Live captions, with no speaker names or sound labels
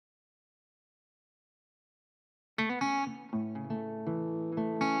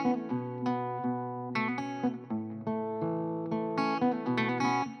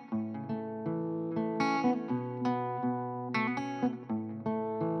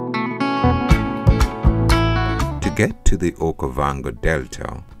get to the Okavango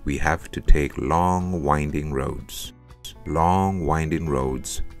Delta, we have to take long winding roads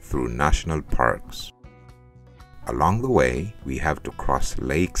through national parks. Along the way, we have to cross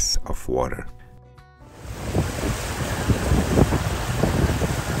lakes of water.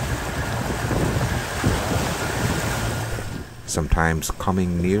 Sometimes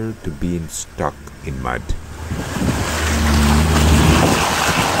coming near to being stuck in mud.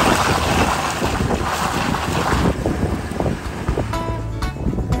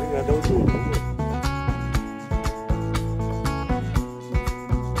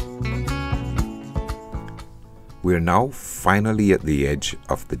 We are now finally at the edge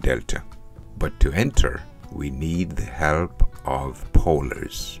of the delta, but to enter, we need the help of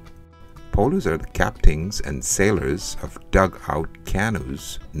polers. Polers are the captains and sailors of dug-out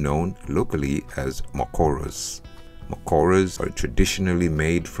canoes known locally as mokoros. Mokoros are traditionally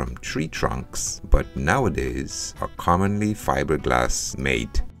made from tree trunks, but nowadays are commonly fiberglass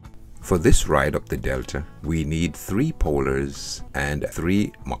made. For this ride up the delta, we need 3 polers and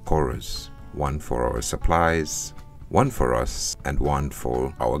 3 mokoros, 1 for our supplies, 1 for us, and 1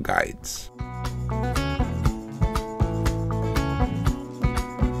 for our guides.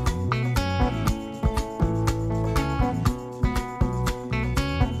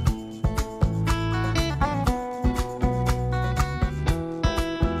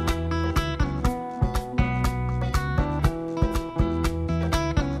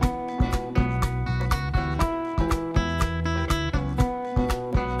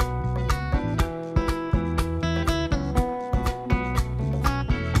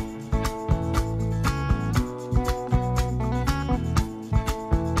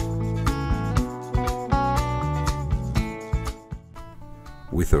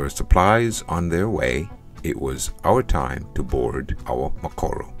 With our supplies on their way, it was our time to board our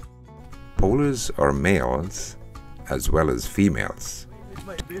mokoro. Polers are males as well as females.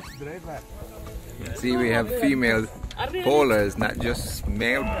 See, we have female polers, not just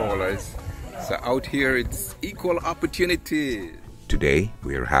male polers. So out here it's equal opportunity. Today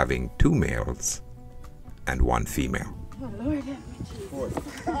we are having 2 males and 1 female. Oh, Lord,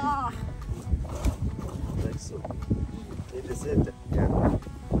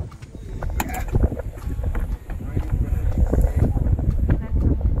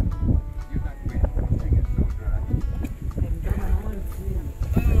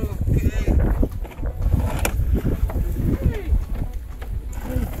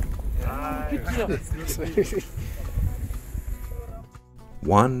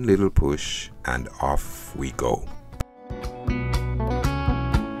 One little push and off we go.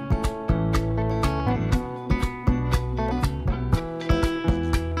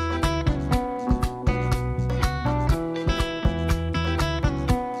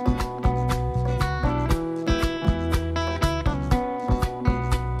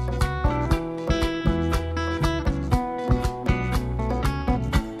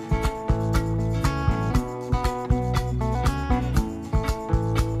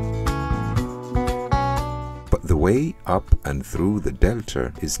 The way up and through the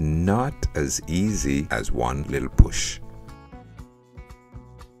delta is not as easy as one little push.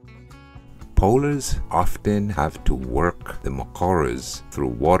 Polers often have to work the mokoros through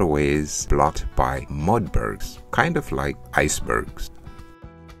waterways blocked by mudbergs, kind of like icebergs.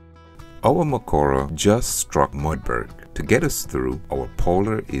 Our mokoro just struck mudberg. To get us through, our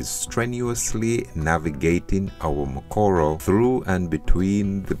poler is strenuously navigating our mokoro through and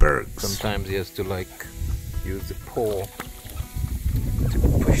between the bergs. Sometimes he has to use the paw to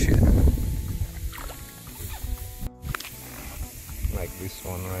push it. Like this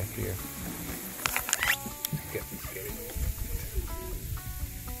one right here. Get it.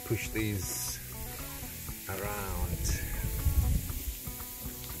 Push these around.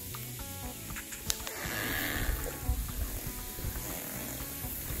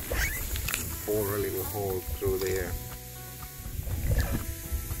 Bore a little hole through there.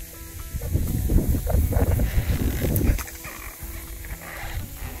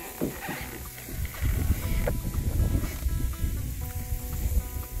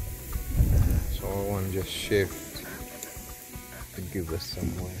 So I want to just shift to give us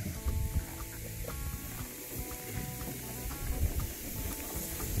some way.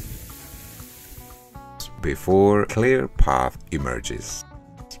 Before clear path emerges.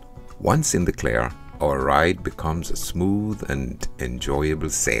 Once in the clear, our ride becomes a smooth and enjoyable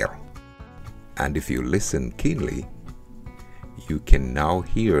sail. And if you listen keenly, you can now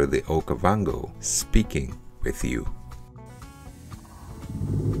hear the Okavango speaking with you.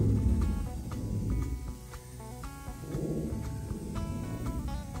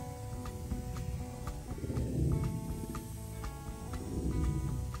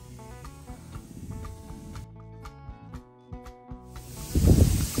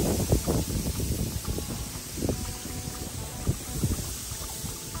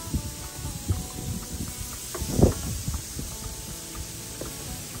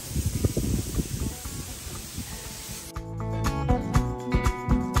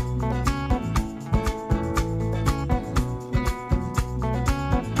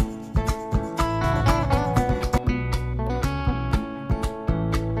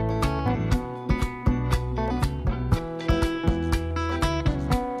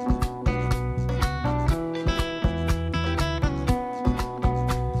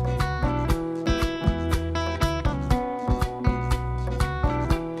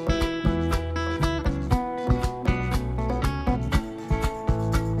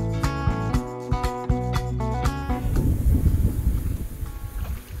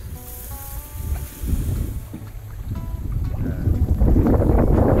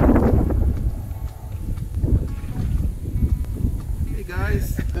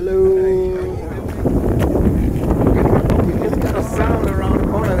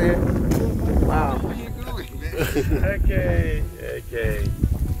 Okay, okay.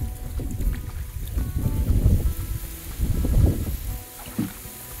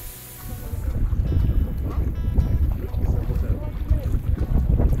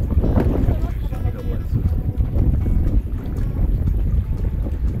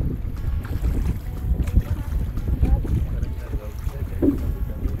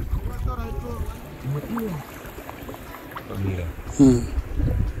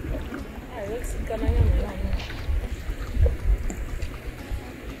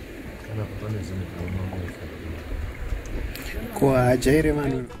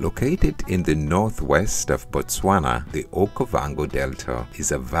 Located in the northwest of Botswana, the Okavango Delta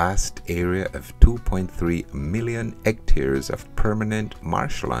is a vast area of 2.3 million hectares of permanent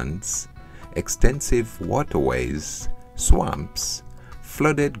marshlands, extensive waterways, swamps,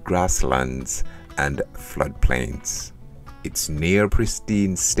 flooded grasslands, and floodplains. Its near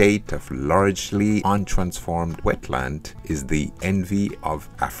pristine state of largely untransformed wetland is the envy of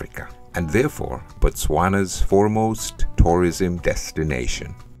Africa, and therefore Botswana's foremost tourism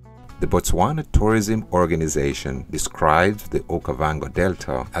destination. The Botswana Tourism Organization describes the Okavango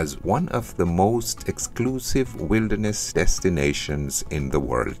Delta as one of the most exclusive wilderness destinations in the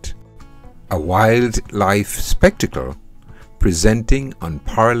world. A wildlife spectacle presenting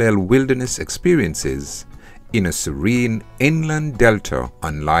unparalleled wilderness experiences in a serene inland delta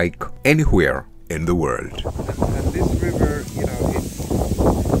unlike anywhere in the world. And this river, you know, it's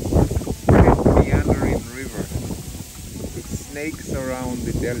a meandering river. It snakes around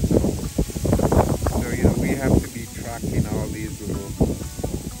the delta. So, you know, we have to be tracking all these little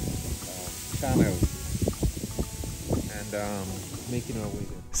channels and making our way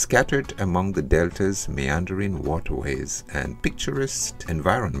there. Scattered among the delta's meandering waterways and picturesque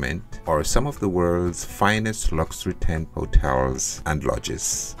environment are some of the world's finest luxury tent hotels and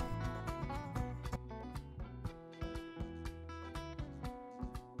lodges.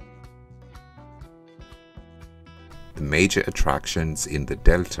 The major attractions in the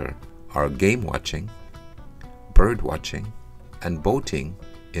delta are game watching, bird watching, and boating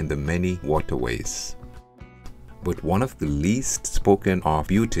in the many waterways. But one of the least spoken of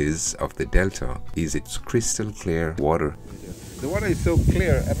beauties of the delta is its crystal clear water. The water is so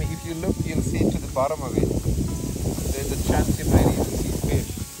clear. I mean, if you look, you'll see to the bottom of it. There's a chance you might even see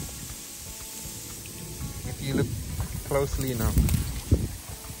fish. If you look closely enough.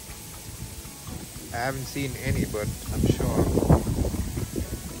 I haven't seen any, but I'm sure.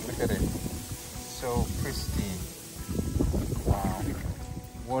 Look at it. So pristine. Wow.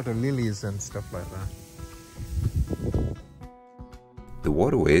 Water lilies and stuff like that. The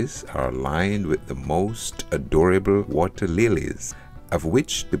waterways are lined with the most adorable water lilies, of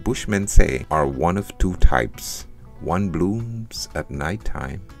which the bushmen say are one of two types. One blooms at night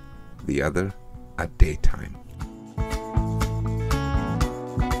time, the other at daytime.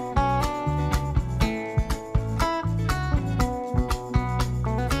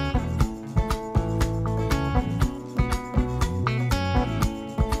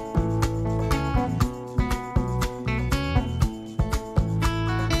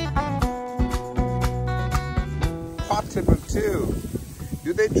 Potable too.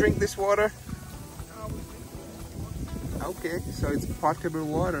 Do they drink this water? Okay, so it's potable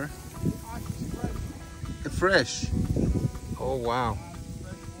water. Fresh. Oh wow.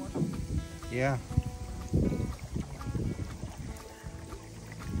 Yeah.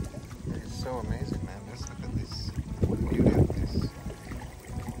 It's so amazing, man. Let's look at this. The beauty of this.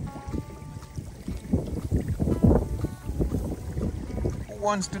 Who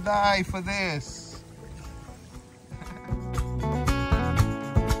wants to die for this?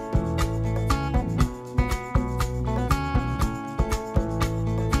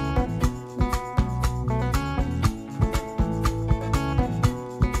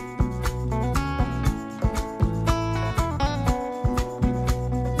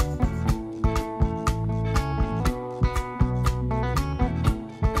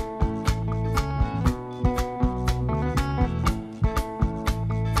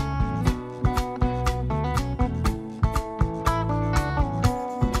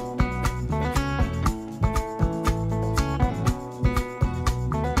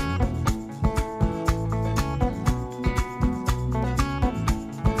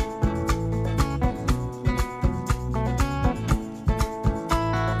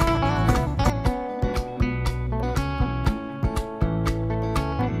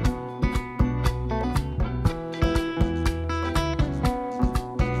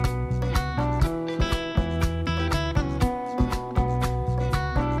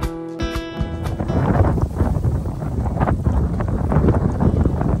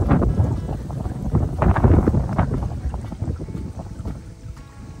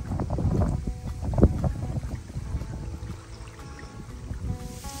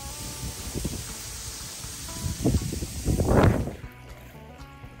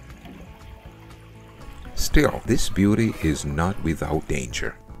 Still, this beauty is not without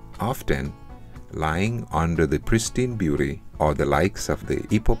danger. Often, lying under the pristine beauty are the likes of the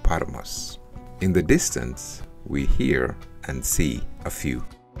hippopotamus. In the distance, we hear and see a few.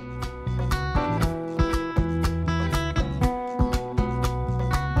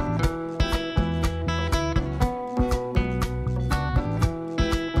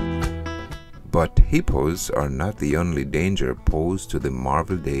 But hippos are not the only danger posed to the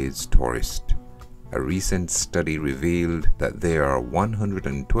Marvel Days tourist. A recent study revealed that there are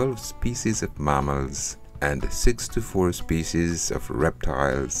 112 species of mammals and 64 species of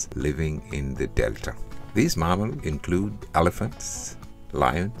reptiles living in the delta. These mammals include elephants,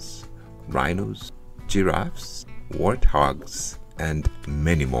 lions, rhinos, giraffes, warthogs, and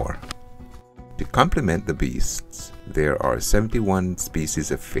many more. To complement the beasts, there are 71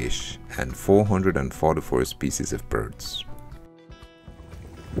 species of fish and 444 species of birds.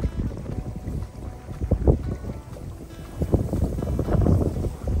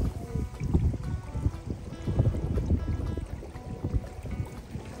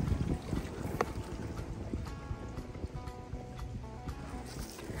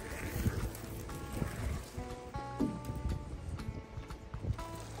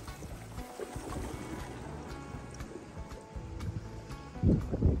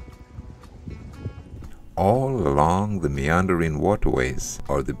 All along the meandering waterways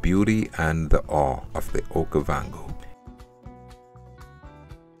are the beauty and the awe of the Okavango.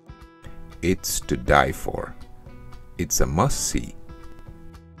 It's to die for. It's a must-see.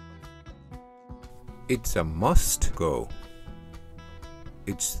 It's a must-go.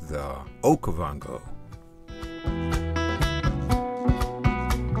 It's the Okavango.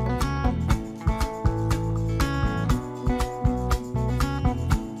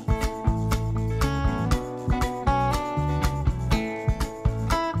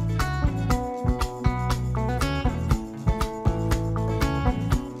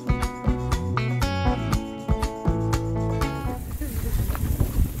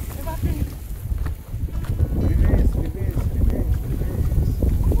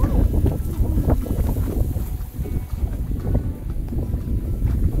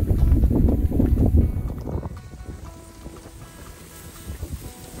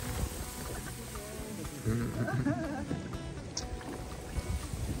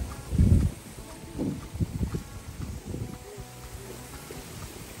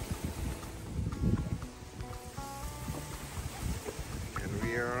 And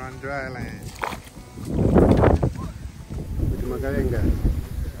we are on dry land.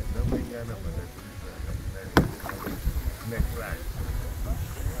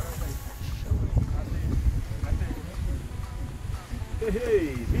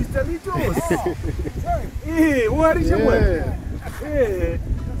 Hey, Mr. Litos! Hey, what is your word? Hey,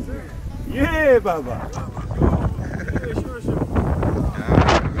 yeah, Baba.